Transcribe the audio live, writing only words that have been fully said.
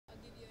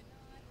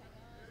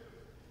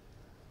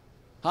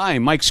Hi,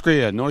 Mike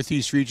Scria,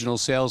 Northeast Regional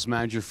Sales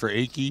Manager for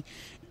Eiki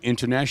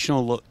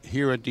International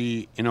here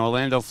in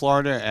Orlando,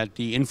 Florida at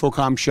the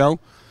InfoComm show.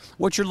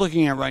 What you're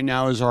looking at right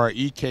now is our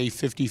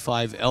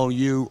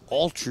EK-55LU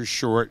ultra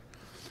short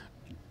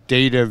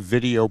data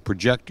video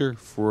projector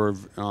for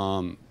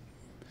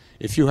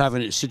if you have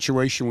a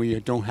situation where you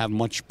don't have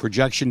much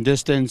projection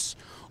distance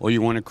or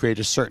you want to create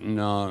a certain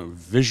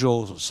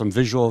some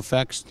visual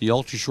effects, the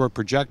ultra-short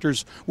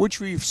projectors, which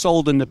we've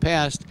sold in the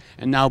past,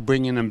 and now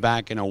bringing them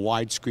back in a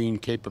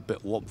widescreen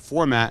capable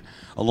format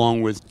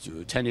along with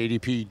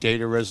 1080p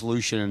data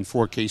resolution and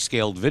 4K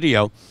scaled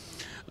video,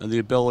 the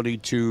ability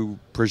to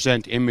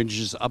present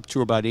images up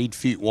to about 8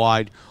 feet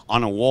wide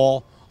on a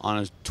wall, on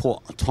a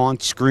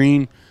taunt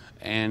screen,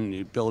 and the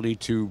ability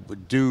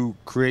to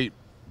create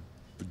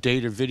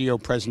data video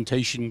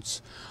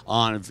presentations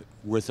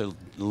with a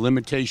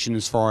limitation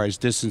as far as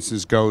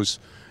distances goes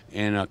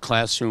in a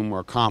classroom or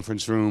a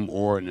conference room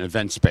or an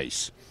event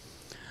space.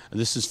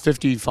 This is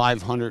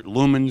 5,500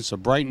 lumens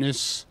of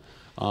brightness,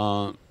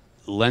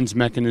 lens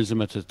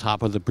mechanism at the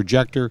top of the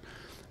projector,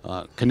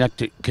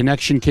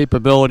 connection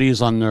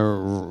capabilities on the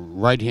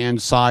right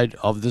hand side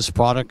of this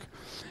product,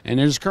 and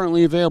it is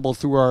currently available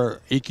through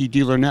our Eiki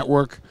dealer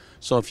network.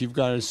 So if you've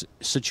got a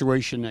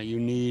situation that you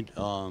need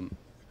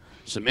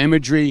some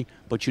imagery,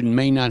 but you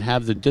may not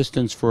have the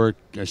distance for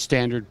a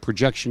standard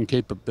projection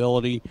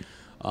capability,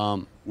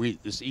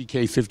 this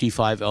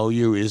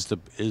EK-55LU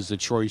is the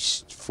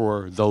choice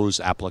for those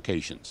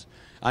applications.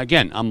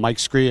 Again, I'm Mike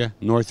Scria,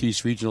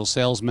 Northeast Regional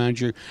Sales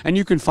Manager, and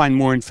you can find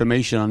more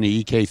information on the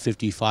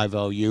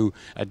EK-55LU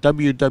at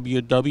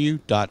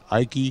www.eiki.com.